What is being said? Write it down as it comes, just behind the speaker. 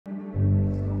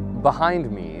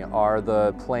Behind me are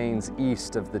the plains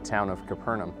east of the town of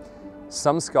Capernaum.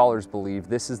 Some scholars believe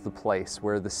this is the place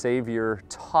where the Savior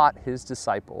taught his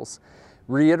disciples,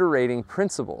 reiterating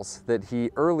principles that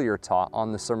he earlier taught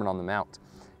on the Sermon on the Mount.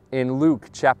 In Luke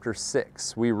chapter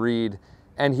 6, we read,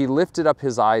 "And he lifted up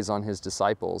his eyes on his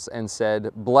disciples and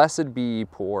said, Blessed be ye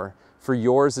poor, for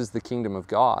yours is the kingdom of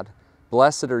God.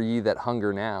 Blessed are ye that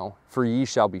hunger now, for ye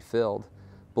shall be filled.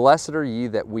 Blessed are ye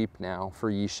that weep now, for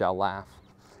ye shall laugh."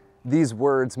 These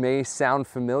words may sound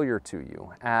familiar to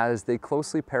you, as they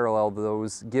closely parallel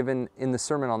those given in the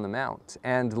Sermon on the Mount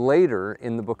and later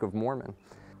in the Book of Mormon.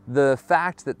 The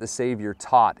fact that the Savior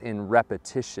taught in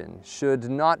repetition should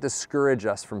not discourage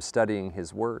us from studying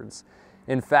his words.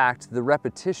 In fact, the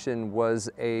repetition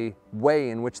was a way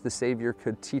in which the Savior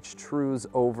could teach truths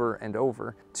over and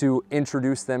over, to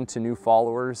introduce them to new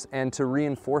followers and to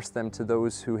reinforce them to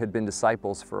those who had been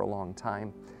disciples for a long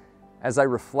time. As I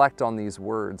reflect on these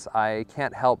words, I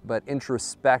can't help but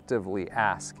introspectively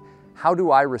ask, how do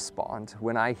I respond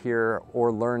when I hear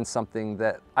or learn something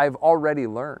that I've already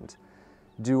learned?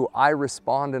 Do I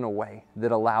respond in a way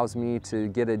that allows me to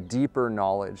get a deeper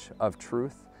knowledge of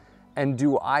truth? And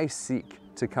do I seek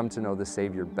to come to know the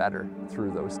Savior better through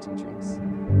those teachings?